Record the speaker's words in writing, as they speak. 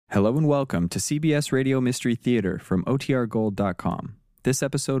Hello and welcome to CBS Radio Mystery Theater from OTRGold.com. This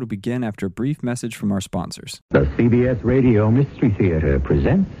episode will begin after a brief message from our sponsors. The CBS Radio Mystery Theater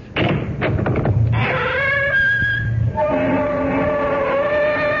presents...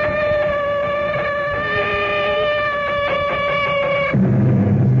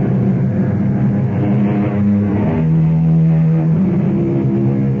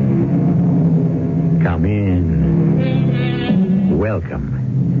 Come in.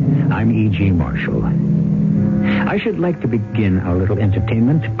 Welcome. I'm E.G. Marshall. I should like to begin our little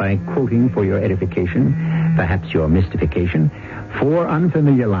entertainment by quoting for your edification, perhaps your mystification, 4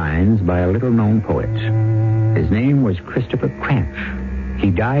 unfamiliar lines by a little-known poet. His name was Christopher Cranch. He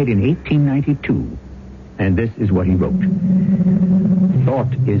died in 1892, and this is what he wrote.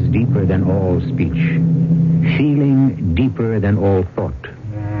 Thought is deeper than all speech, feeling deeper than all thought.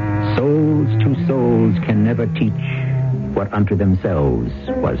 Souls to souls can never teach what unto themselves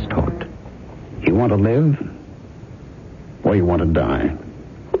was taught. You want to live, or you want to die?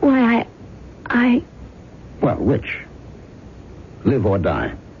 Why, Well, which? Live or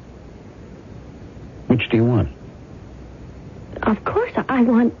die? Which do you want? Of course, I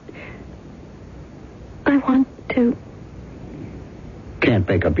want to... Can't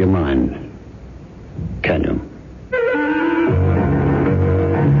make up your mind, can you?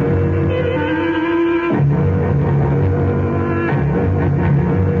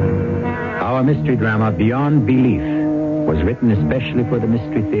 Our mystery drama, Beyond Belief, was written especially for the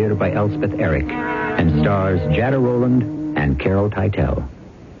Mystery Theater by Elspeth Eric and stars Jada Rowland and Carol Teitel.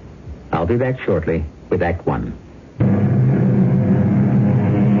 I'll be back shortly with Act 1.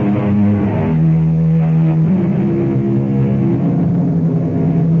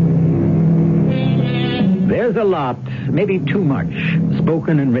 There's a lot, maybe too much,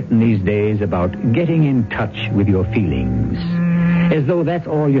 spoken and written these days about getting in touch with your feelings, as though that's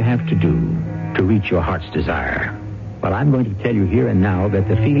all you have to do to reach your heart's desire. Well, I'm going to tell you here and now that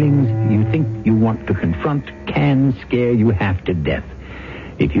the feelings you think you want to confront can scare you half to death.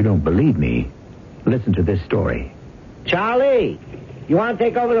 If you don't believe me, listen to this story. Charlie, you want to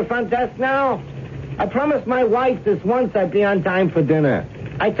take over the front desk now? I promised my wife this once I'd be on time for dinner.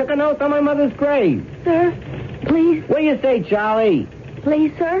 I took an oath on my mother's grave. Sir, please, What do you say, Charlie?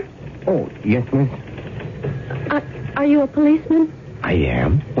 please, sir? Oh, yes, miss? Are you a policeman? I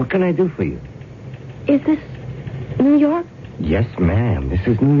am. What can I do for you? Is this New York? Yes, ma'am. This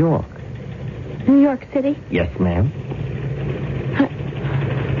is New York. New York City? Yes, ma'am.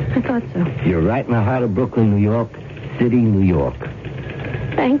 I thought so. You're right in the heart of Brooklyn, New York. City, New York.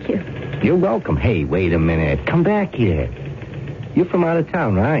 Thank you. You're welcome. Hey, wait a minute. Come back here. You're from out of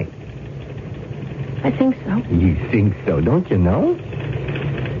town, right? I think so. You think so, don't you know?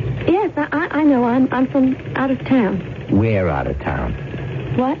 Yes, I know. I'm from out of town. Where out of town?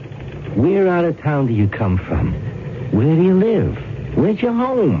 What? Where out of town do you come from? Where do you live? Where's your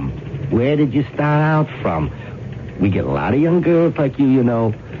home? Where did you start out from? We get a lot of young girls like you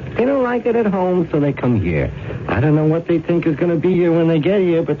know. They don't like it at home, so they come here. I don't know what they think is going to be here when they get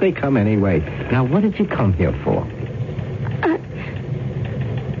here, but they come anyway. Now, what did you come here for?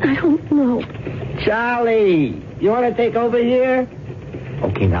 I don't know. Charlie, you want to take over here?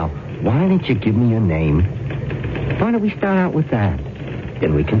 Okay, now, why don't you give me your name? Why don't we start out with that?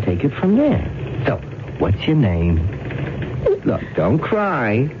 Then we can take it from there. So, what's your name? Look, don't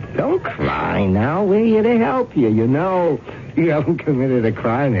cry. Don't cry now. We're here to help you, you know. You haven't committed a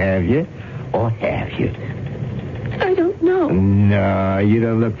crime, have you? Or have you? I don't know. No, you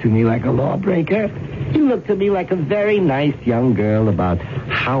don't look to me like a lawbreaker. You look to me like a very nice young girl about...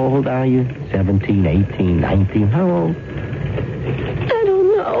 How old are you? 17, 18, 19? How old? I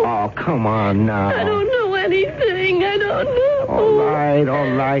don't know. Oh, come on now. I don't know anything. I don't know. All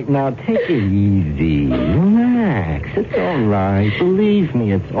right. Now, take it easy. Relax. It's all right. Believe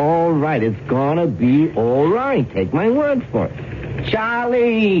me, it's all right. It's gonna be all right. Take my word for it.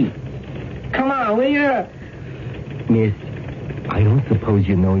 Charlie! Come on, will you? Miss, I don't suppose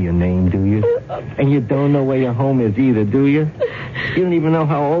you know your name, do you? And you don't know where your home is either, do you? You don't even know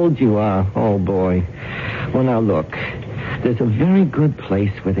how old you are. Oh, boy. Well, now, look. There's a very good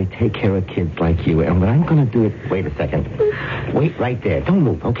place where they take care of kids like you. And what I'm going to do is... Wait a second. Wait right there. Don't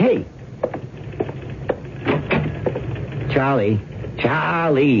move, okay? Charlie,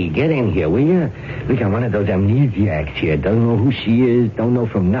 get in here, will you? We got one of those amnesiacs here. Doesn't know who she is, don't know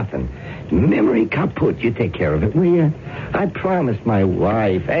from nothing. Memory kaput. You take care of it, will you? I promised my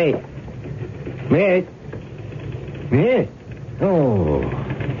wife. Hey. Miss. Oh,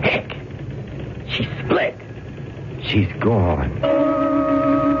 heck. She split. She's gone.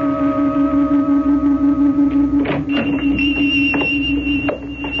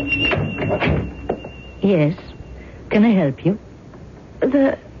 Yes. Can I help you?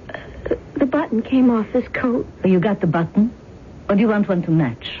 The button came off this coat. You got the button? Or do you want one to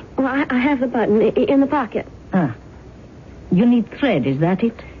match? Well, I have the button in the pocket. Ah. You need thread, is that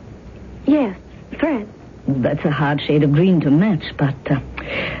it? Yes, thread. That's a hard shade of green to match, but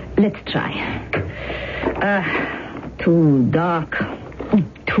let's try. Too dark,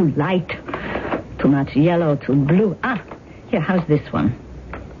 too light, too much yellow, too blue. Here, how's this one?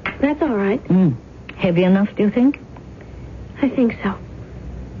 That's all right. Heavy enough, do you think? I think so.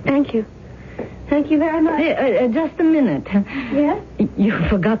 Thank you. Thank you very much. Hey, just a minute. Yes? You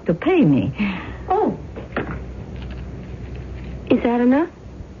forgot to pay me. Oh. Is that enough?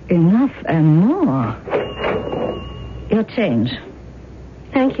 Enough and more. Your change.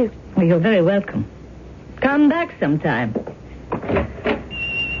 Thank you. Well, you're very welcome. Come back sometime.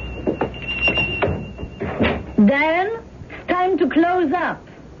 Dan, it's time to close up.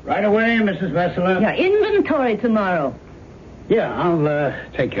 Right away, Mrs. Vesela. Your inventory tomorrow. Yeah, I'll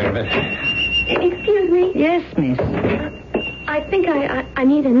take care of it. Excuse me. Yes, miss. I think I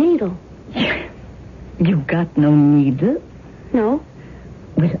need a needle. You got no needle? No?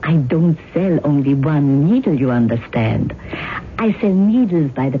 Well, I don't sell only one needle, you understand. I sell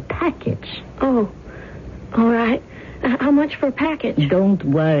needles by the package. Oh, all right. How much for a package? Don't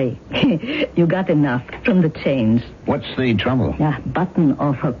worry. You got enough from the change. What's the trouble? Yeah, button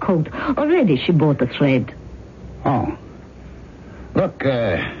off her coat. Already she bought the thread. Oh. Look,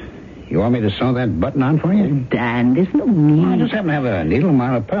 you want me to sew that button on for you? Dan, there's no need. I just happen to have a needle in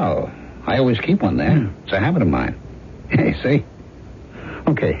my lapel. I always keep one there. It's a habit of mine. Hey, see?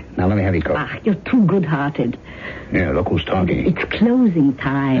 Okay, now let me have your coat. You're too good-hearted. Yeah, look who's talking. It's closing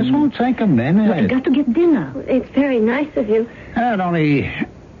time. This won't take a minute. Well, I got to get dinner. It's very nice of you. It only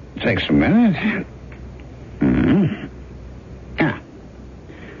takes a minute.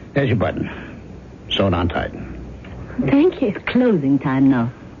 There's your button. Sew it on tight. Thank you. It's closing time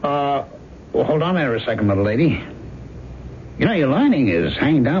now. Well, hold on there a second, little lady. You know, your lining is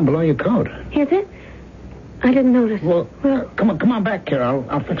hanging down below your coat. Is it? I didn't notice. Well, come on back here.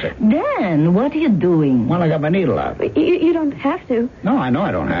 I'll fix it. Dan, what are you doing? Well, I got my needle out. You don't have to. No, I know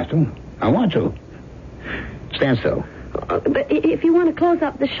I don't have to. I want to. Stand still. But if you want to close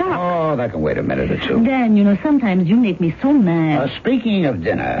up the shop. Oh, that can wait a minute or two. Dan, you know, sometimes you make me so mad. Speaking of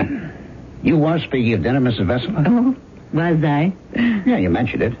dinner, you were speaking of dinner, Mrs. Vesela? Oh, was I? Yeah, you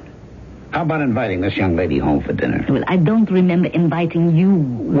mentioned it. How about inviting this young lady home for dinner? Well, I don't remember inviting you.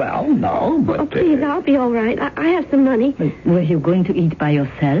 Well, no, but... Oh, please, I'll be all right. I have some money. Were you going to eat by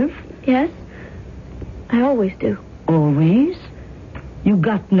yourself? Yes. I always do. Always? You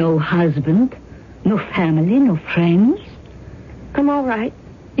got no husband, no family, no friends? I'm all right.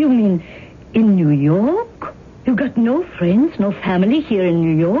 You mean in New York? You got no friends, no family here in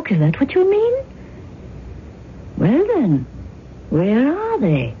New York? Is that what you mean? Well, then, where are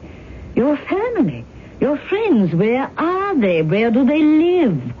they? Your family, your friends, where are they? Where do they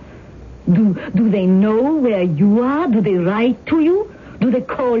live? Do they know where you are? Do they write to you? Do they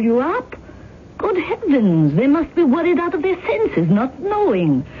call you up? Good heavens, they must be worried out of their senses, not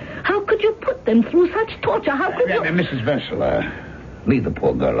knowing. How could you put them through such torture? How could you... Mrs. Vesela, leave the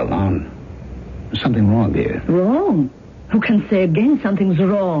poor girl alone. There's something wrong here. Wrong? Who can say again something's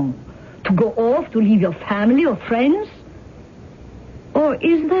wrong? To go off, to leave your family or friends? Or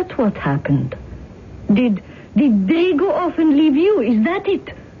is that what happened? Did they go off and leave you? Is that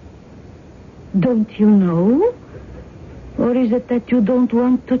it? Don't you know? Or is it that you don't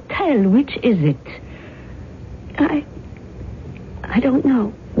want to tell? Which is it? I don't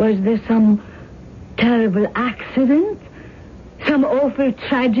know. Was there some terrible accident? Some awful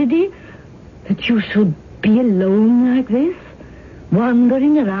tragedy? That you should be alone like this?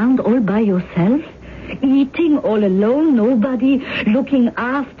 Wandering around all by yourself? Eating all alone, nobody looking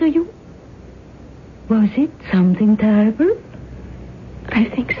after you? Was it something terrible? I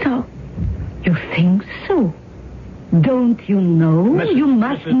think so. You think so? Don't you know? You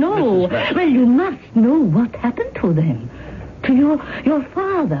must know. Well, you must know what happened to them. To your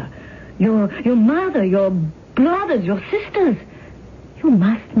father, your mother, your brothers, your sisters. You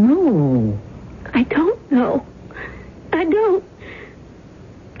must know. I don't know.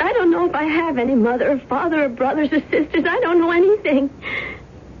 I don't know if I have any mother or father or brothers or sisters. I don't know anything.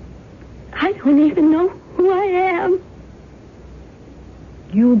 I don't even know who I am.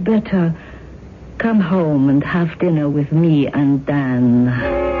 You better come home and have dinner with me and Dan.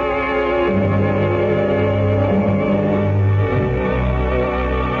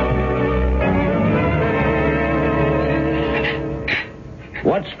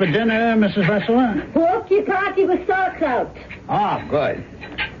 What's for dinner, Mrs. Vesela? Porky party with sauerkraut. Oh, good.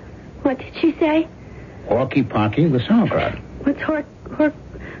 What did she say? Horky Parky, the sauerkraut. What's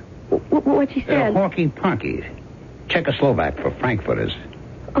what she said? Horky Parky. Czechoslovak for Frankfurters.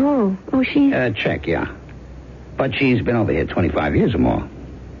 Oh, she's... Czech, yeah. But she's been over here 25 years or more.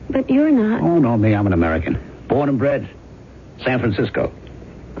 But you're not. Oh, no, me, I'm an American. Born and bred. San Francisco.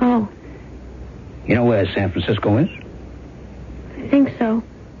 Oh. You know where San Francisco is? I think so.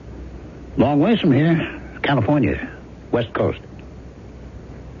 Long ways from here. California. West Coast.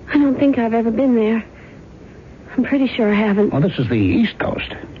 I don't think I've ever been there. I'm pretty sure I haven't. Well, this is the East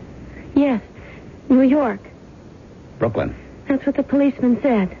Coast. Yes. New York. Brooklyn. That's what the policeman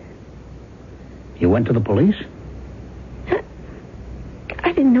said. You went to the police?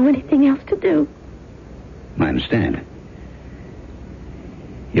 I didn't know anything else to do. I understand.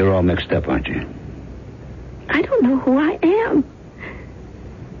 You're all mixed up, aren't you? I don't know who I am.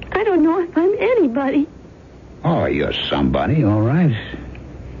 I don't know if I'm anybody. Oh, you're somebody, all right.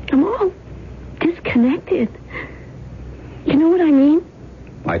 I'm all disconnected. You know what I mean?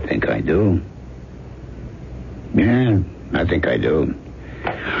 I think I do. Yeah, I think I do.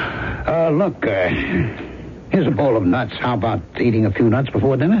 Look, here's a bowl of nuts. How about eating a few nuts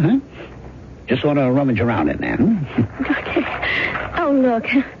before dinner, huh? Just sort of rummage around in there, Okay. Oh, look,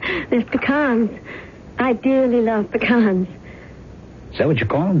 there's pecans. I dearly love pecans. Is that what you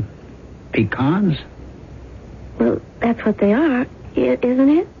call them? Pecans? Well, that's what they are, isn't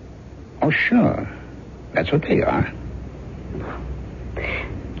it? Oh, sure. That's what they are.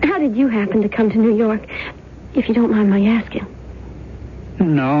 How did you happen to come to New York, if you don't mind my asking?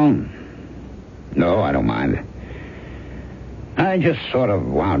 No, I don't mind. I just sort of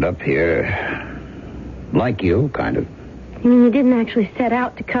wound up here. Like you, kind of. You mean you didn't actually set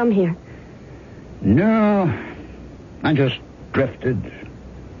out to come here? No, I just drifted.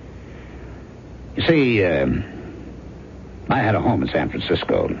 You see, I had a home in San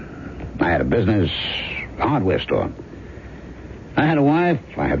Francisco. I had a business, a hardware store. I had a wife,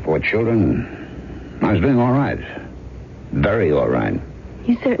 I had 4 children. I was doing all right. Very all right.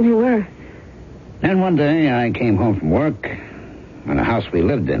 You certainly were. Then one day I came home from work, and the house we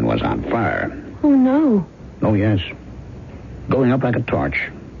lived in was on fire. Oh, no. Oh, yes. Going up like a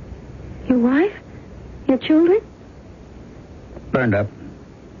torch. Your wife? Your children? Burned up.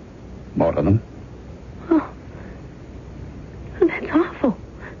 Both of them. Oh. That's awful.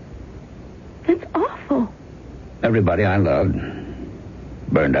 That's awful. Everybody I loved.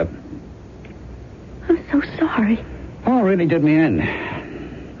 Burned up. I'm so sorry. Oh, it really did me in.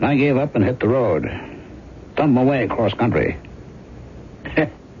 I gave up and hit the road. Thumbed my way across country.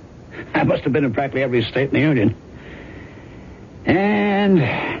 I must have been in practically every state in the Union. And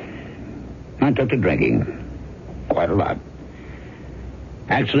I took to drinking. Quite a lot.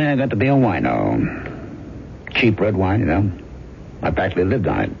 Actually, I got to be a wino. Cheap red wine, you know. I practically lived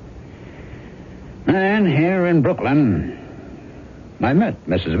on it. And here in Brooklyn, I met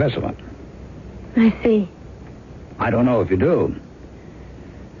Mrs. Vesela. I see. I don't know if you do.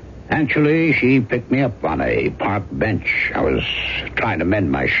 Actually, she picked me up on a park bench. I was trying to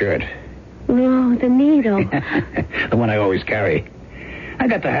mend my shirt. Oh, the needle. The one I always carry. I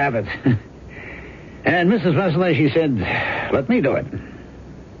got to have it. And Mrs. Vesela, she said, let me do it.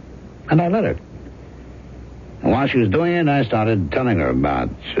 And I let her. And while she was doing it, I started telling her about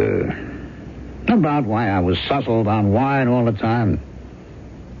why I was suzzled on wine all the time.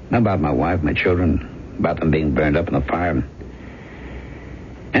 About my wife, my children, about them being burned up in the fire.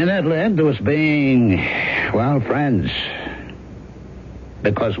 And that led to us being, well, friends.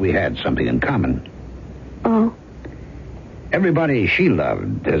 Because we had something in common. Oh? Everybody she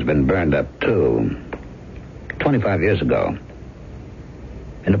loved has been burned up, too. 25 years ago.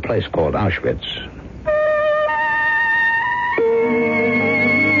 In a place called Auschwitz.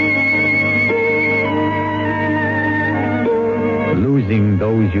 Losing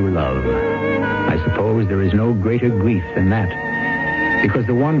those you love. I suppose there is no greater grief than that. Because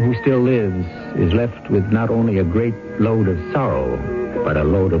the one who still lives is left with not only a great load of sorrow, but a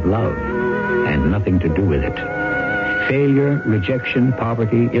load of love, and nothing to do with it. Failure, rejection,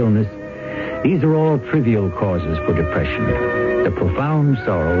 poverty, illness, these are all trivial causes for depression. The profound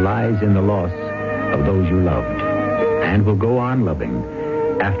sorrow lies in the loss of those you loved, and will go on loving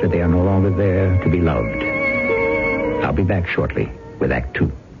after they are no longer there to be loved. I'll be back shortly with Act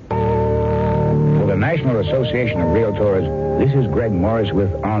 2. For the National Association of Realtors, this is Greg Morris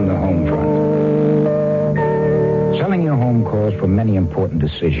with On the Home Front. Selling your home calls for many important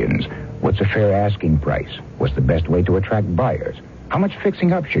decisions. What's a fair asking price? What's the best way to attract buyers? How much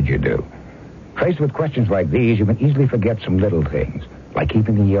fixing up should you do? Faced with questions like these, you can easily forget some little things, like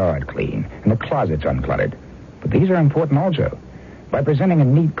keeping the yard clean and the closets uncluttered. But these are important also. By presenting a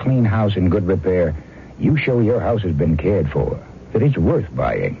neat, clean house in good repair, you show your house has been cared for, that it's worth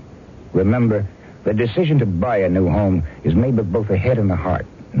buying. Remember, the decision to buy a new home is made with both the head and the heart.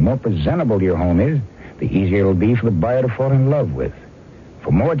 The more presentable your home is, the easier it'll be for the buyer to fall in love with.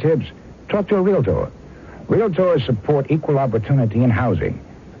 For more tips, talk to a realtor. Realtors support equal opportunity in housing.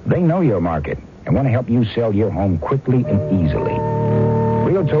 They know your market and want to help you sell your home quickly and easily.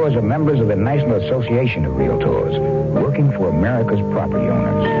 Realtors are members of the National Association of Realtors, working for America's property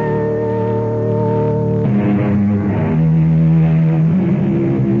owners.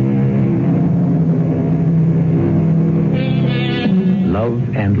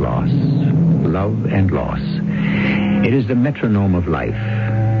 Love and loss. Love and loss. It is the metronome of life,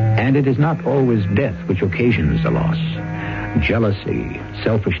 and it is not always death which occasions the loss. Jealousy,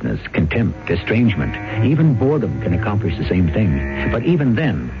 selfishness, contempt, estrangement, even boredom can accomplish the same thing. But even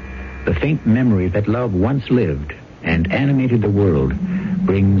then, the faint memory that love once lived and animated the world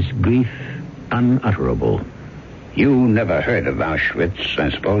brings grief unutterable. You never heard of Auschwitz, I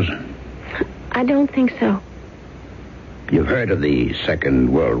suppose? I don't think so. You've heard of the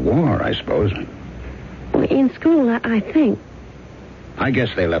Second World War, I suppose? Well, in school, I think. I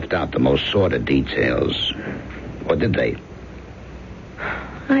guess they left out the most sordid details. Or did they?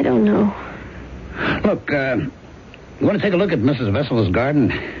 I don't know. Look, you want to take a look at Mrs. Vessel's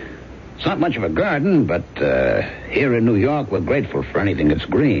garden? It's not much of a garden, but here in New York, we're grateful for anything that's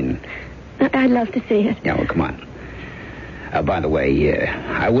green. I'd love to see it. Yeah, well, come on. By the way,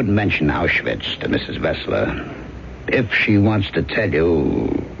 I wouldn't mention Auschwitz to Mrs. Vessler. If she wants to tell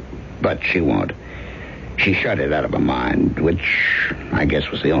you, but she won't. She shut it out of her mind, which I guess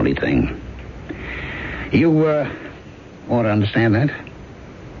was the only thing. You want to understand that?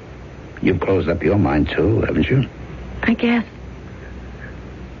 You've closed up your mind, too, haven't you? I guess.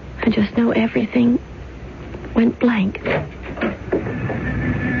 I just know everything went blank.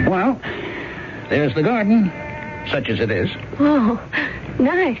 Well, there's the garden, such as it is. Oh,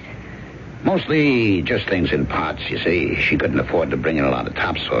 nice. Mostly just things in pots, you see. She couldn't afford to bring in a lot of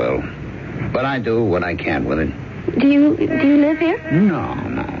topsoil. But I do what I can with it. Do you live here? No.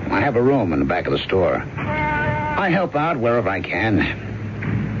 I have a room in the back of the store. I help out wherever I can.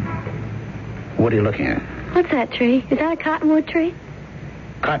 What are you looking at? What's that tree? Is that a cottonwood tree?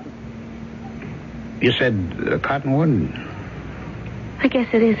 You said cottonwood? I guess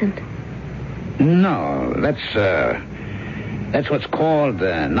it isn't. No, that's what's called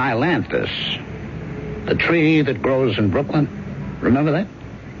Nylanthus. The tree that grows in Brooklyn. Remember that?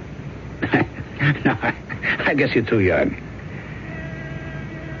 No, I guess you're too young.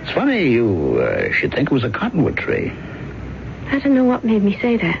 It's funny you should think it was a cottonwood tree. I don't know what made me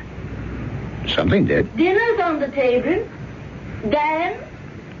say that. Something did. Dinner's on the table. Dan?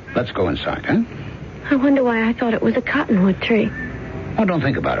 Let's go inside, huh? I wonder why I thought it was a cottonwood tree. Oh, don't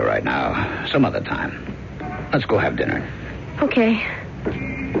think about it right now. Some other time. Let's go have dinner. Okay.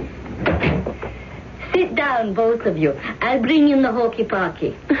 Sit down, both of you. I'll bring in the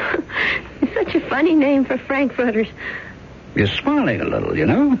hokey-pokey. It's such a funny name for Frankfurters. You're smiling a little, you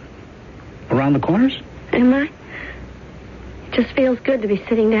know? Around the corners? Am I? It just feels good to be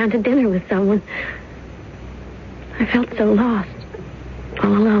sitting down to dinner with someone. I felt so lost.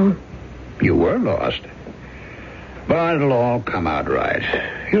 All alone. You were lost. But it'll all come out right.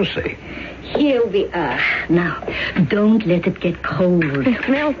 You'll see. Here we are. Now, don't let it get cold. It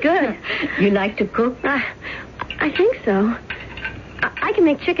smells good. You like to cook? I think so. I can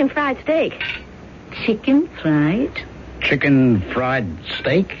make chicken fried steak. Chicken fried? Chicken fried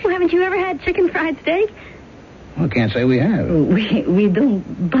steak? Well, haven't you ever had chicken fried steak? Well, I can't say we have. We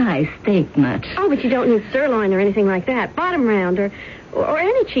don't buy steak much. Oh, but you don't need sirloin or anything like that. Bottom round or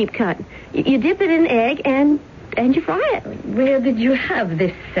any cheap cut. You dip it in egg and you fry it. Where did you have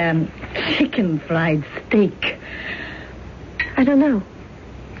this chicken fried steak? I don't know.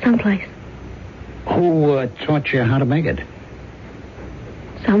 Someplace. Who taught you how to make it?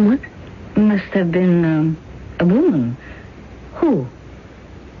 Someone? Must have been a woman. Who?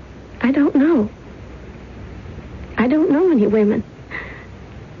 I don't know. I don't know any women.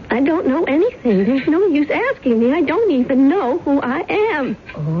 I don't know anything. There's no use asking me. I don't even know who I am.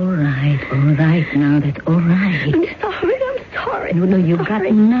 All right. Now that's all right. I'm sorry. No, you've got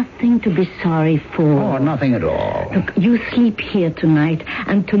nothing to be sorry for. Oh, nothing at all. Look, you sleep here tonight,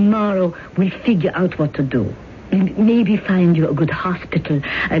 and tomorrow we'll figure out what to do. Maybe find you a good hospital,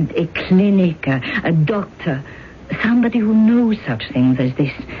 a clinic, a doctor, somebody who knows such things as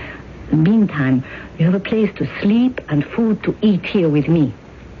this. Meantime, you have a place to sleep and food to eat here with me.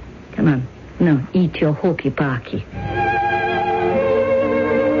 Come on. No, eat your hokey-pokey.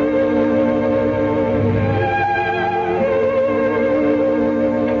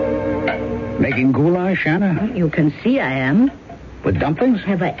 Making goulash, Anna? You can see I am. With dumplings?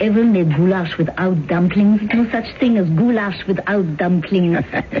 Have I ever made goulash without dumplings? No such thing as goulash without dumplings.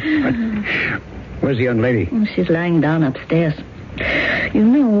 Where's the young lady? She's lying down upstairs. You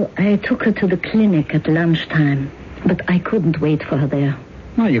know, I took her to the clinic at lunchtime, but I couldn't wait for her there.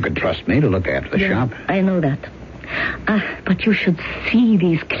 Well, you could trust me to look after the shop. I know that. But you should see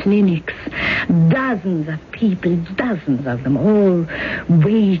these clinics. Dozens of people, dozens of them, all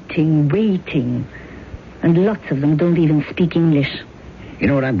waiting. And lots of them don't even speak English. You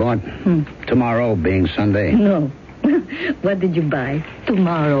know what I bought? Tomorrow being Sunday. No. What did you buy?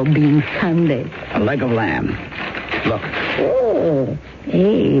 Tomorrow being Sunday. A leg of lamb. Look. Oh,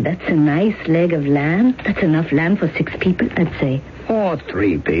 hey, that's a nice leg of lamb. That's enough lamb for 6 people, I'd say. Or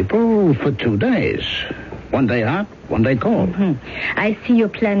 3 people for 2 days. 1 day hot, 1 day cold. I see you're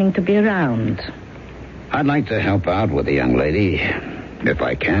planning to be around. I'd like to help out with the young lady, if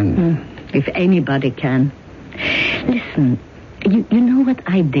I can. If anybody can. Listen, you know what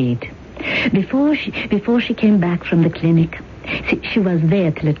I did? Before she came back from the clinic, she was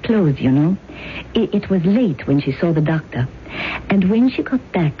there till it closed, you know. It was late when she saw the doctor. And when she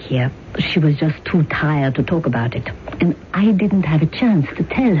got back here, she was just too tired to talk about it. And I didn't have a chance to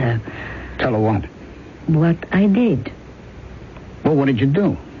tell her. Tell her what? What I did. Well, what did you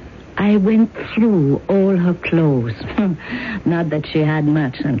do? I went through all her clothes. Not that she had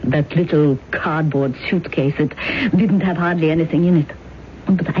much. And that little cardboard suitcase, it didn't have hardly anything in it.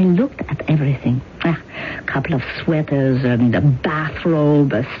 But I looked at everything. A couple of sweaters and a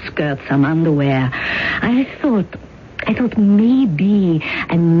bathrobe, a skirt, some underwear. I thought maybe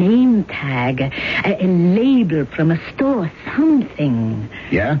a name tag, a label from a store, something.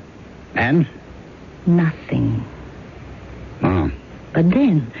 Yeah? And? Nothing. Oh. But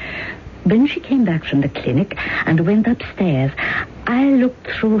then she came back from the clinic and went upstairs. I looked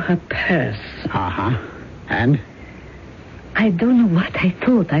through her purse. Uh-huh. And? I don't know what I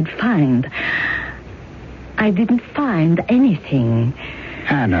thought I'd find. I didn't find anything.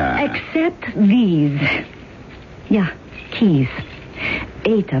 Anna. Except these. Yeah, keys.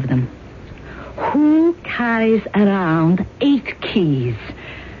 8 of them. Who carries around 8 keys?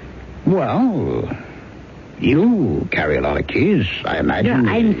 Well, you carry a lot of keys, I imagine.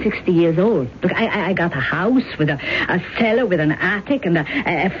 Yeah, I'm 60 years old. Look, I got a house with a cellar with an attic and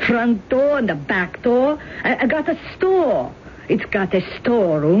a front door and a back door. I got a store. It's got a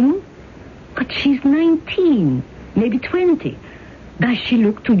storeroom. But she's 19, maybe 20. Does she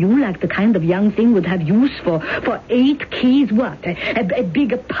look to you like the kind of young thing would have use for 8 keys? What? A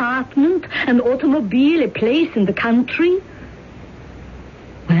big apartment, an automobile, a place in the country?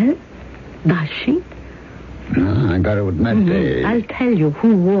 Well, does she? No, I got to admit... I'll tell you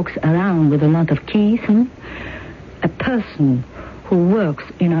who walks around with a lot of keys, A person who works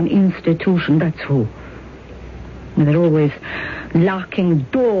in an institution, that's who. They're always locking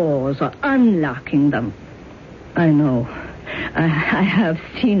doors or unlocking them. I know. I have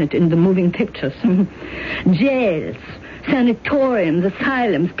seen it in the moving pictures. Jails, sanatoriums,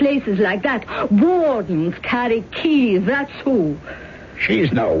 asylums, places like that. Wardens carry keys, that's who.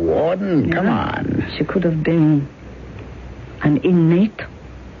 She's no warden. Come on. She could have been an inmate.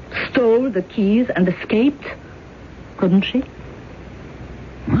 Stole the keys and escaped. Couldn't she?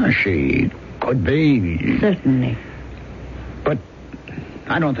 Well, she could be. Certainly. But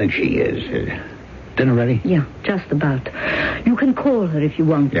I don't think she is. Dinner ready? Yeah, just about. You can call her if you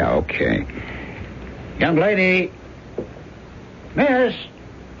want. Yeah, okay. Young lady. Miss,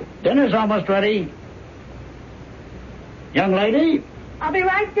 dinner's almost ready. Young lady? I'll be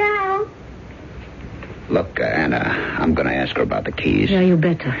right down. Look, Anna, I'm going to ask her about the keys. Yeah, you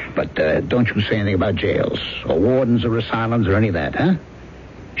better. But don't you say anything about jails or wardens or asylums or any of that, huh?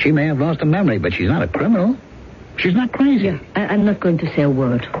 She may have lost her memory, but she's not a criminal. She's not crazy. Yeah, I'm not going to say a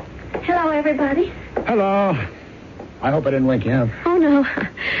word. Hello, everybody. Hello. I hope I didn't wake you up. Oh, no.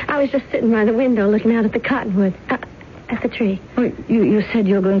 I was just sitting by the window looking out at the cottonwood. At the tree. Oh, you said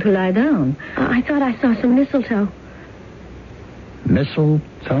you were going to lie down. I thought I saw some mistletoe.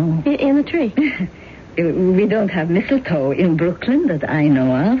 Mistletoe? In the tree. We don't have mistletoe in Brooklyn that I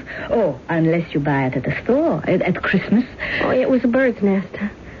know of. Oh, unless you buy it at a store at Christmas. Oh, it was a bird's nest.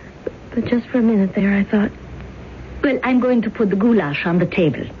 But just for a minute there, I thought... Well, I'm going to put the goulash on the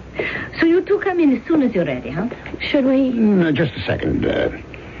table. So you two come in as soon as you're ready, huh? Should we? Just a second.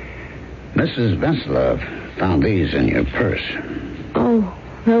 Mrs. Vensler found these in your purse. Oh,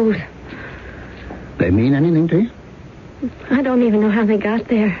 those. They mean anything to you? I don't even know how they got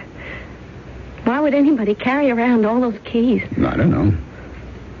there. Why would anybody carry around all those keys? I don't know.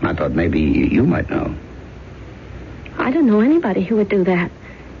 I thought maybe you might know. I don't know anybody who would do that.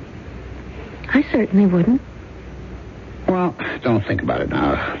 I certainly wouldn't. Well, don't think about it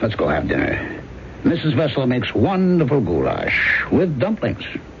now. Let's go have dinner. Mrs. Vessel makes wonderful goulash with dumplings.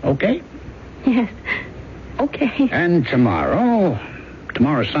 Okay? Yes. Okay. And tomorrow's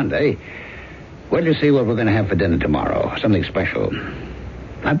Sunday. Wait till you see what we're going to have for dinner tomorrow. Something special.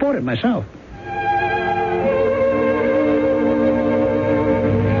 I bought it myself.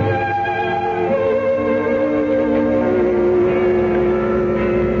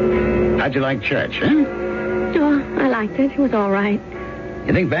 How'd you like church, huh? Oh, I liked it. It was all right.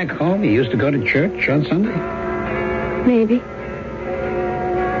 You think back home you used to go to church on Sunday? Maybe.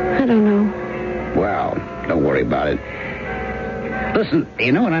 I don't know. Well, don't worry about it. Listen,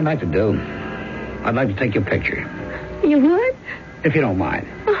 you know what I'd like to do? I'd like to take your picture. You would? If you don't mind.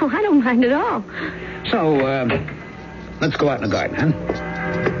 Oh, I don't mind at all. So, let's go out in the garden, huh?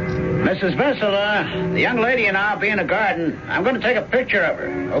 Mrs. Vessel, the young lady and I'll be in the garden. I'm going to take a picture of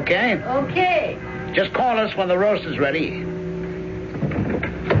her, okay? Okay. Just call us when the roast is ready.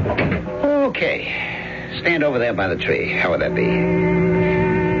 Okay. Stand over there by the tree. How would that be?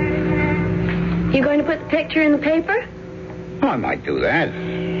 You going to put the picture in the paper? Oh, I might do that.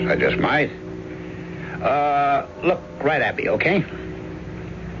 I just might. Look right at me, okay?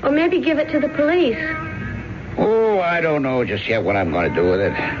 Or maybe give it to the police. Oh, I don't know just yet what I'm going to do with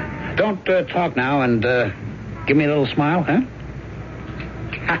it. Don't talk now and give me a little smile, huh?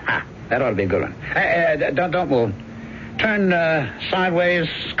 That ought to be a good one. Don't move. Turn sideways,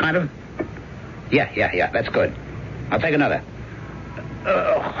 kind of. Yeah, that's good. I'll take another.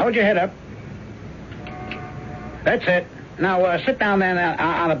 Hold your head up. That's it. Now, sit down there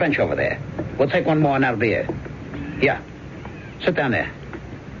on the bench over there. We'll take one more and that'll be it. Yeah. Sit down there.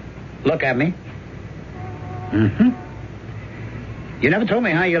 Look at me. Mm-hmm. You never told me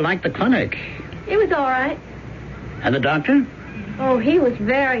how you liked the clinic. It was all right. And the doctor? Oh, he was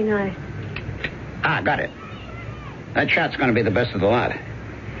very nice. Got it. That shot's going to be the best of the lot.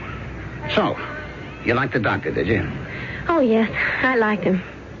 So, you liked the doctor, did you? Oh, yes. I liked him.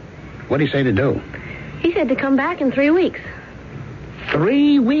 What did he say to do? He said to come back in 3 weeks.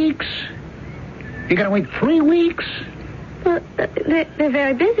 3 weeks? You got to wait 3 weeks? Well, they're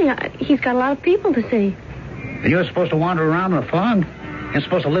very busy. He's got a lot of people to see. And you're supposed to wander around in a fog? You're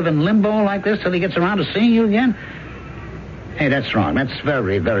supposed to live in limbo like this till he gets around to seeing you again? Hey, that's wrong. That's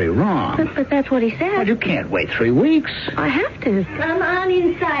very, very wrong. But that's what he said. Well, you can't wait 3 weeks. I have to. Come on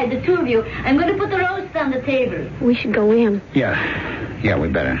inside, the two of you. I'm going to put the roast on the table. We should go in. Yeah, we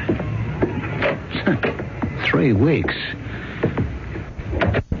better. 3 weeks.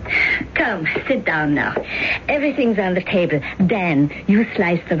 Come, sit down now. Everything's on the table. Dan, you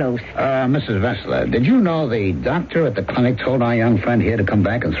slice the roast. Mrs. Vessler, did you know the doctor at the clinic told our young friend here to come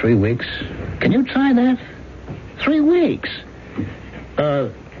back in 3 weeks? Can you try that? 3 weeks.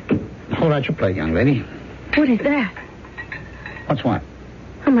 Hold out your plate, young lady. What is that? What's what?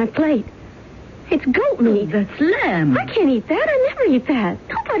 On my plate. It's goat meat. That's lamb. I can't eat that. I never eat that.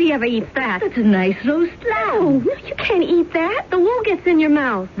 Nobody ever eats that. That's a nice roast lamb. No, you can't eat that. The wool gets in your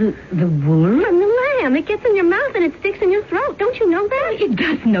mouth. The wool? From the lamb. It gets in your mouth and it sticks in your throat. Don't you know that? It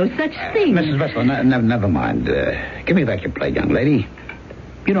does no such thing. Mrs. Vessler, never mind. Give me back your plate, young lady.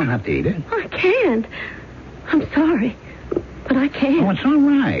 You don't have to eat it. I can't. I'm sorry, but I can't. Oh, it's all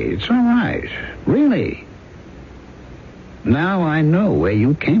right. It's all right. Really. Now I know where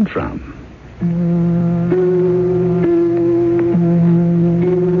you came from.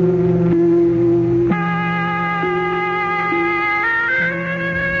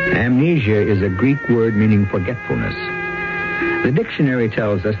 Amnesia is a Greek word meaning forgetfulness. The dictionary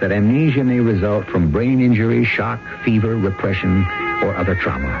tells us that amnesia may result from brain injury, shock, fever, repression, or other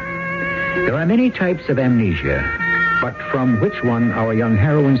trauma. There are many types of amnesia, but from which one our young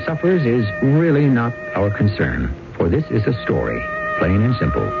heroine suffers is really not our concern, for this is a story, plain and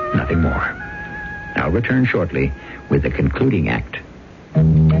simple, nothing more. I'll return shortly with the concluding act.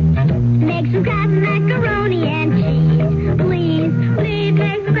 Make some crab macaroni and cheese. Please,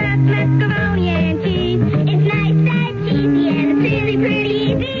 make some crab macaroni and cheese. It's nice and cheesy and it's really pretty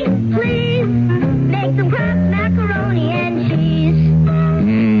easy. Please, make some crab macaroni and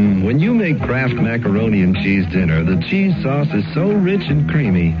cheese. When you make Kraft macaroni and cheese dinner, the cheese sauce is so rich and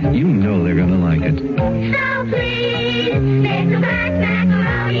creamy, you know they're going to like it. So please, make some Kraft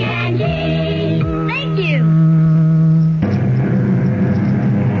macaroni and cheese. Thank you.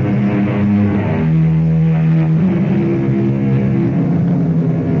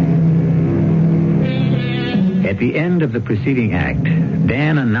 At the end of the preceding act,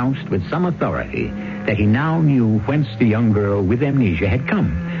 Dan announced with some authority that he now knew whence the young girl with amnesia had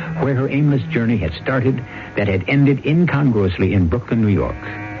come, where her aimless journey had started that had ended incongruously in Brooklyn, New York.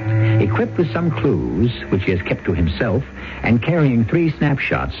 Equipped with some clues, which he has kept to himself, and carrying 3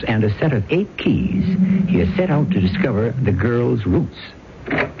 snapshots and a set of 8 keys, he has set out to discover the girl's roots.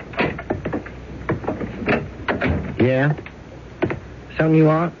 Yeah? Something you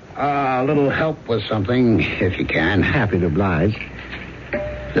want? A little help with something, if you can. Happy to oblige.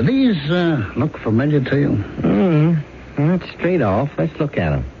 Do these look familiar to you? That's straight off. Let's look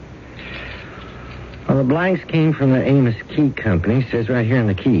at them. Well, the blanks came from the Amos Key Company. Says right here in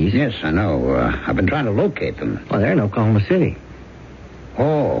the keys. Yes, I know. I've been trying to locate them. Well, they're in Oklahoma City.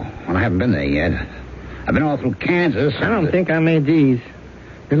 Oh, well, I haven't been there yet. I've been all through Kansas. I don't think I made these.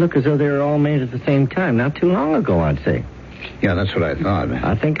 They look as though they were all made at the same time. Not too long ago, I'd say. Yeah, that's what I thought.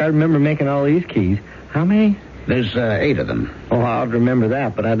 I think I remember making all these keys. How many? There's 8 of them. Oh, I'll remember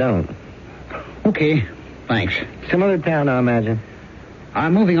that, but I don't. Okay, thanks. Some other town, I imagine.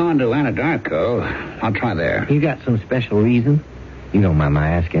 I'm moving on to Anadarko. I'll try there. You got some special reason? You don't mind my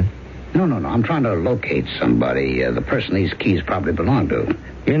asking. No. I'm trying to locate somebody. The person these keys probably belong to.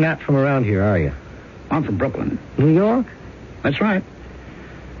 You're not from around here, are you? I'm from Brooklyn. New York? That's right.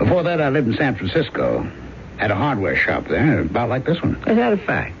 Before that, I lived in San Francisco. Had a hardware shop there, about like this one. Is that a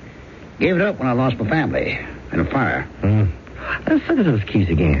fact? Gave it up when I lost my family in a fire. Let's look at those keys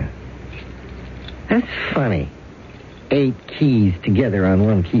again. That's funny. 8 keys together on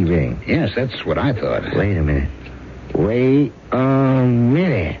one key ring. Yes, that's what I thought. Wait a minute.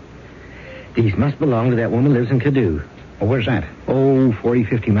 These must belong to that woman who lives in Caddo. Well, where's that? 40,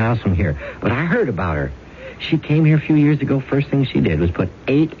 50 miles from here. But I heard about her. She came here a few years ago. First thing she did was put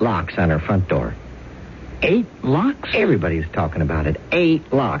 8 locks on her front door. 8 locks? Everybody was talking about it.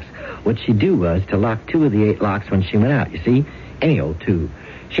 8 locks. What she'd do was to lock 2 of the 8 locks when she went out, you see? Any old 2.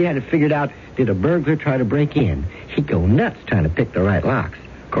 She had it figured out, did a burglar try to break in? He'd go nuts trying to pick the right locks.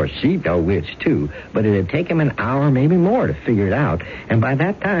 Of course, she'd know which, too. But it'd take him an hour, maybe more, to figure it out. And by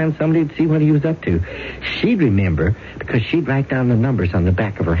that time, somebody'd see what he was up to. She'd remember because she'd write down the numbers on the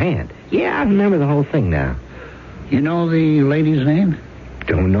back of her hand. Yeah, I remember the whole thing now. You know the lady's name?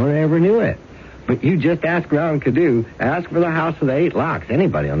 Don't know they ever knew it. But you just ask around Caddo. Ask for the house with the 8 locks.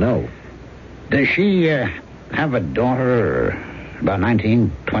 Anybody will know. Does she have a daughter about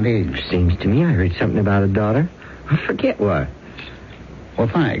 19, 20? Seems to me I heard something about a daughter. I forget what. Well,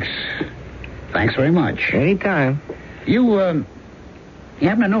 thanks. Thanks very much. Anytime. You happen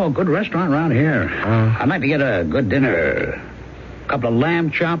to know a good restaurant around here? I'd like to get a good dinner. A couple of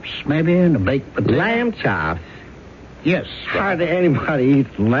lamb chops, maybe, and a baked potato. Lamb chops? Yes. Hardly anybody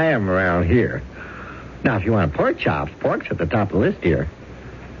eats lamb around here. Now, if you want pork chops, pork's at the top of the list here.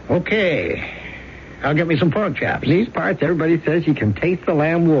 Okay. I'll get me some pork chops. In these parts, everybody says you can taste the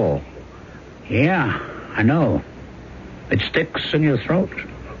lamb wool. Yeah, I know. It sticks in your throat.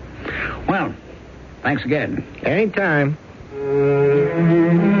 Well, thanks again. Anytime.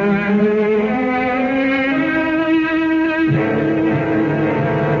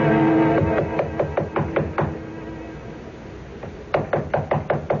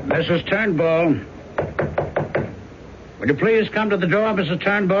 Mrs. Turnbull. Would you please come to the door, Mrs.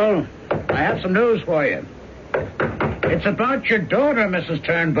 Turnbull? I have some news for you. It's about your daughter, Mrs.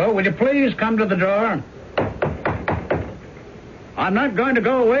 Turnbull. Will you please come to the door? I'm not going to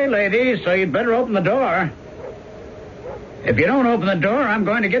go away, lady, so you'd better open the door. If you don't open the door, I'm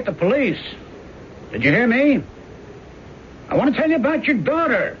going to get the police. Did you hear me? I want to tell you about your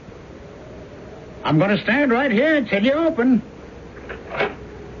daughter. I'm going to stand right here until you open.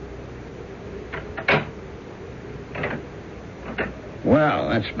 Well,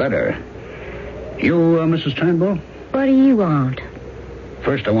 that's better. You, Mrs. Turnbull? What do you want?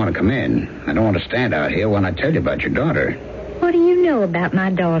 First, I want to come in. I don't want to stand out here when I tell you about your daughter. What do you know about my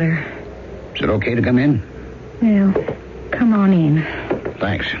daughter? Is it okay to come in? Well, come on in.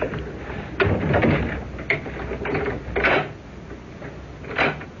 Thanks.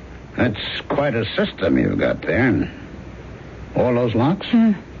 That's quite a system you've got there. All those locks?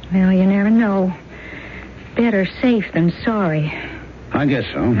 Well, you never know. Better safe than sorry. I guess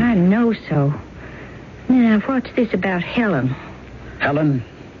so. I know so. Now, what's this about Helen? Helen?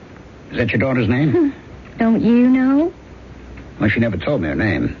 Is that your daughter's name? Don't you know? Well, she never told me her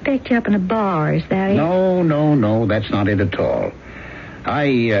name. Picked you up in a bar, is that it? No, that's not it at all.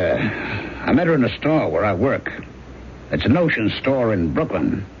 I met her in a store where I work. It's a notion store in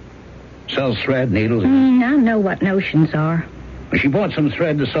Brooklyn. Sells thread, needles. I know what notions are. She bought some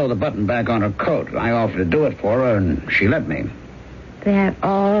thread to sew the button back on her coat. I offered to do it for her, and she let me. That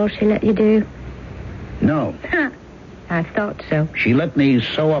all she let you do? No. I thought so. She let me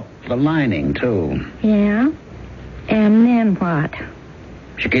sew up the lining, too. Yeah? And then what?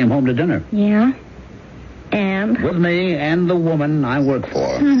 She came home to dinner. Yeah? And? With me and the woman I work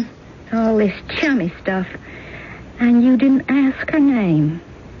for. All this chummy stuff. And you didn't ask her name.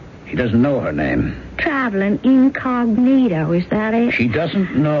 She doesn't know her name. Traveling incognito, is that it? She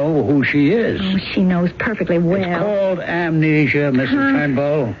doesn't know who she is. Oh, she knows perfectly well. It's called amnesia, Mrs.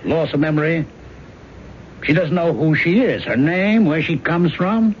 Turnbull. Loss of memory. She doesn't know who she is, her name, where she comes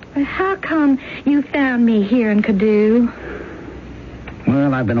from. Well, how come you found me here in Cadoo?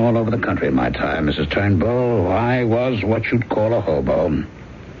 Well, I've been all over the country in my time, Mrs. Turnbull. I was what you'd call a hobo.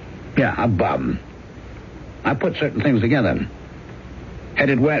 Yeah, a bum. I put certain things together.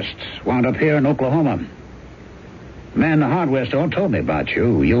 Headed west, wound up here in Oklahoma. The man in the hardware store told me about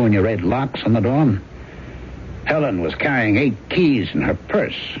you. You and your 8 locks on the door. Helen was carrying 8 keys in her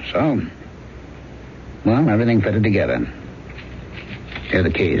purse, so... Well, everything fitted together. Here are the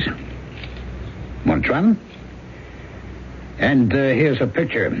keys. Want to try them? And here's a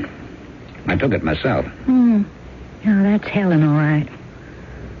picture. I took it myself. Oh, that's Helen, all right.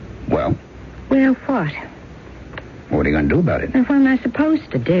 Well? Well, what? What are you going to do about it? What am I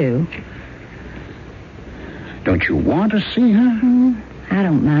supposed to do? Don't you want to see her? I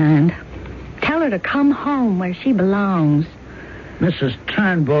don't mind. Tell her to come home where she belongs. Mrs.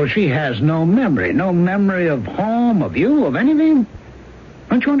 Turnbull, she has no memory. No memory of home, of you, of anything.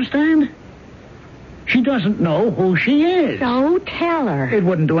 Don't you understand? She doesn't know who she is. So tell her. It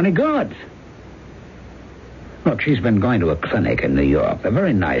wouldn't do any good. Look, she's been going to a clinic in New York. They're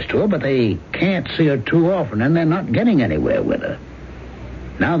very nice to her, but they can't see her too often, and they're not getting anywhere with her.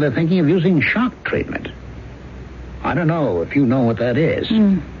 Now they're thinking of using shock treatment. I don't know if you know what that is.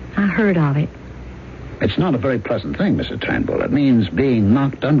 I heard of it. It's not a very pleasant thing, Mrs. Turnbull. It means being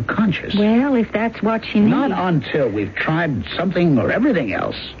knocked unconscious. Well, if that's what she needs. Not until we've tried something or everything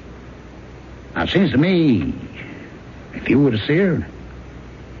else. Now, it seems to me, if you were to see her,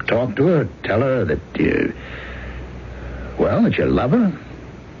 talk to her, tell her that you love her,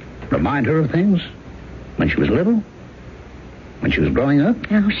 remind her of things when she was little, when she was growing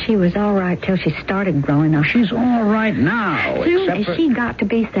up. No, she was all right till she started growing up. She's all right now, Soon except as for... she got to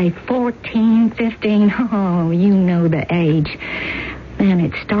be, say, 14, 15, oh, you know the age. Then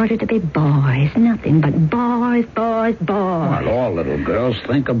it started to be boys. Nothing but boys, boys, boys. Well, all little girls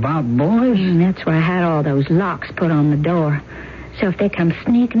think about boys. That's why I had all those locks put on the door. So if they come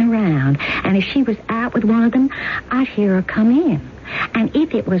sneaking around, and if she was out with one of them, I'd hear her come in. And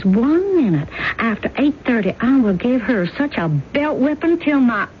if it was 1 minute after 8:30, I would give her such a belt whipping till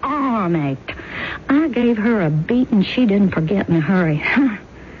my arm ached. I gave her a beating she didn't forget in a hurry.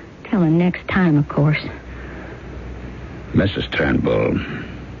 Till the next time, of course. Mrs. Turnbull,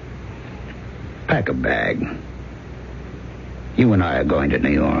 pack a bag. You and I are going to New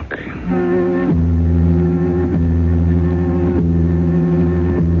York.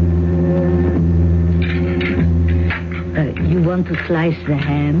 You want to slice the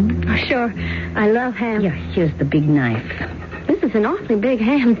ham? Oh, sure. I love ham. Yeah, here's the big knife. This is an awfully big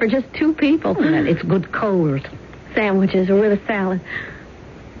ham for just 2 people. Well, it's good cold. Sandwiches or with a salad.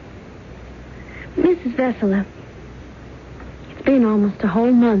 Mrs. Vesela, it's been almost a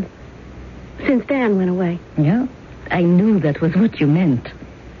whole month since Dan went away. Yeah, I knew that was what you meant.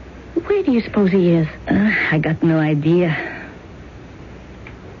 Where do you suppose he is? I got no idea.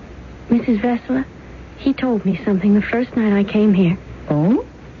 Mrs. Vesela, he told me something the first night I came here. Oh?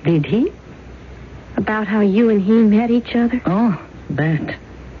 Did he? About how you and he met each other. Oh, that.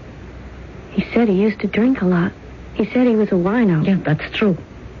 He said he used to drink a lot. He said he was a wino. Yeah, that's true.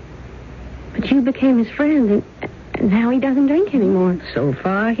 But you became his friend, and now he doesn't drink anymore. So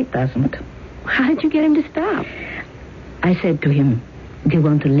far, he doesn't. How did you get him to stop? I said to him, do you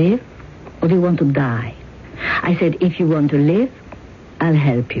want to live or do you want to die? I said, if you want to live, I'll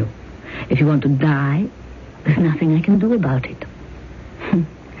help you. If you want to die, there's nothing I can do about it.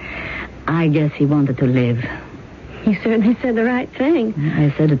 I guess he wanted to live. You certainly said the right thing.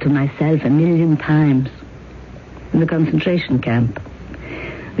 I said it to myself 1,000,000 times. In the concentration camp.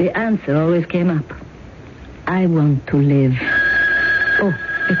 The answer always came up. I want to live. Oh,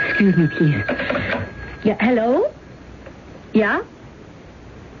 excuse me, please. Yeah, hello? Yeah?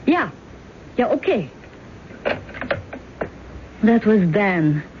 Yeah, okay. That was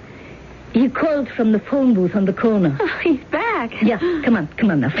Dan. He called from the phone booth on the corner. Oh, he's back. Yeah, come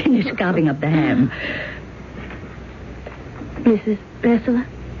on now. Finish carving up the ham. Mrs. Vesela,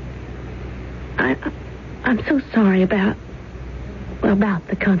 I'm so sorry about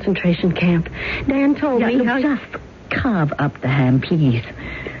the concentration camp. Dan told me how... Just carve up the ham, please.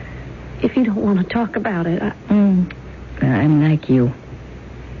 If you don't want to talk about it, I'm like you.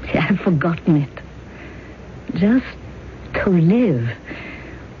 See, I've forgotten it. Just to live.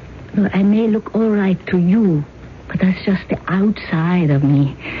 Well, I may look all right to you, but that's just the outside of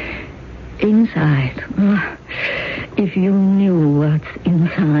me. Inside. Oh, if you knew what's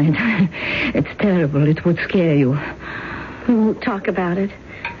inside. It's terrible. It would scare you. We won't talk about it.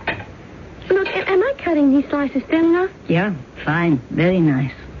 Look, am I cutting these slices thin enough? Yeah, fine. Very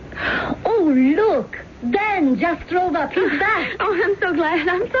nice. Oh, look. Dan just drove up. He's back. Oh, I'm so glad.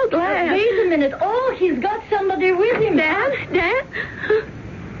 I'm so glad. Wait a minute. Oh, he's got somebody with him. Dan?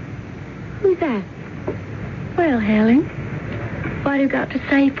 Who's that? Well, Helen, what have you got to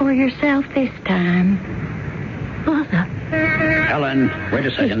say for yourself this time? Mother. Helen, wait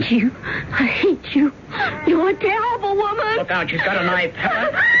a second. I hate you. You're a terrible woman. Look out, she's got a knife.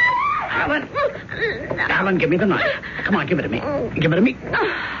 Helen. Helen, give me the knife. Come on, give it to me. Give it to me.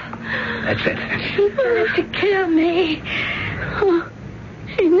 That's it. She wanted to kill me. Oh,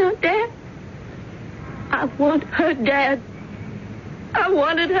 she's not dead. I want her dead. I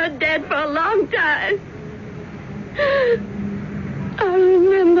wanted her dead for a long time. I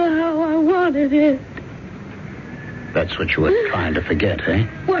remember how I wanted it. That's what you were trying to forget, eh?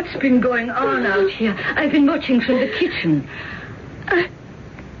 What's been going on out here? I've been watching from the kitchen.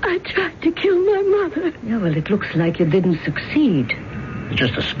 I tried to kill my mother. Yeah, well, it looks like you didn't succeed.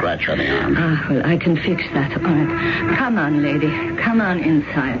 Just a scratch on the arm. Ah, well, I can fix that. All right. Come on, lady. Come on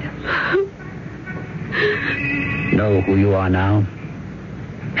inside. Know who you are now?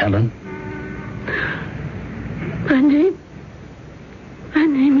 Helen? My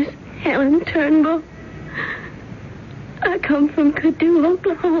name is Helen Turnbull. I come from Caddo,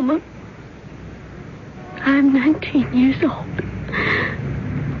 Oklahoma. I'm 19 years old.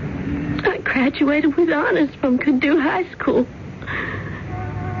 I graduated with honors from Caddo High School.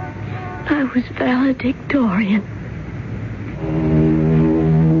 I was valedictorian.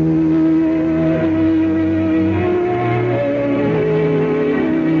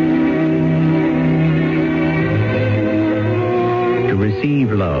 To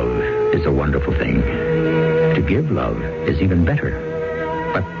receive love is a wonderful thing. To give love is even better.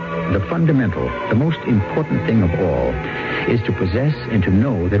 But the fundamental, the most important thing of all is to possess and to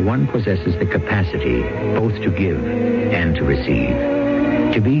know that one possesses the capacity both to give and to receive.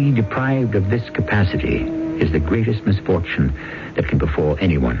 To be deprived of this capacity is the greatest misfortune that can befall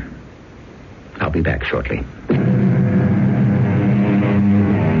anyone. I'll be back shortly.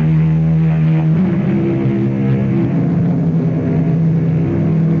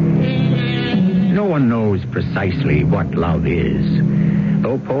 No one knows precisely what love is.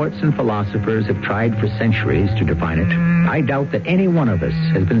 Though poets and philosophers have tried for centuries to define it, I doubt that any one of us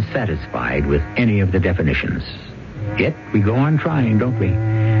has been satisfied with any of the definitions. Yet we go on trying, don't we?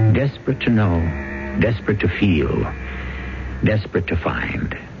 Desperate to know, desperate to feel, desperate to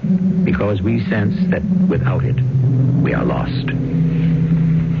find. Because we sense that without it, we are lost.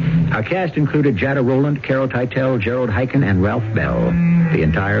 Our cast included Jada Rowland, Carol Teitel, Gerald Heiken, and Ralph Bell. The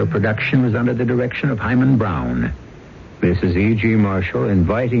entire production was under the direction of Hyman Brown. This is E.G. Marshall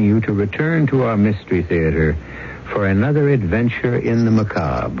inviting you to return to our Mystery Theater for another adventure in the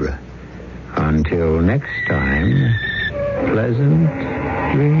macabre. Until next time, pleasant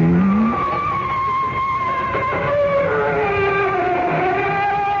dreams.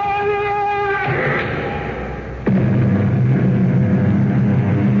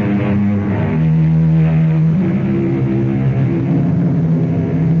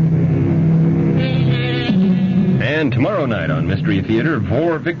 And tomorrow night on Mystery Theater,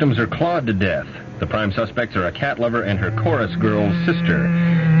 4 victims are clawed to death. The prime suspects are a cat lover and her chorus girl's sister.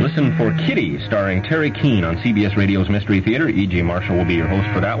 Listen for Kitty, starring Terry Keane on CBS Radio's Mystery Theater. E.G. Marshall will be your host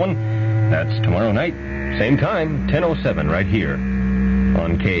for that one. That's tomorrow night, same time, 10:07, right here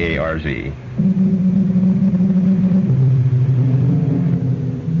on KARZ.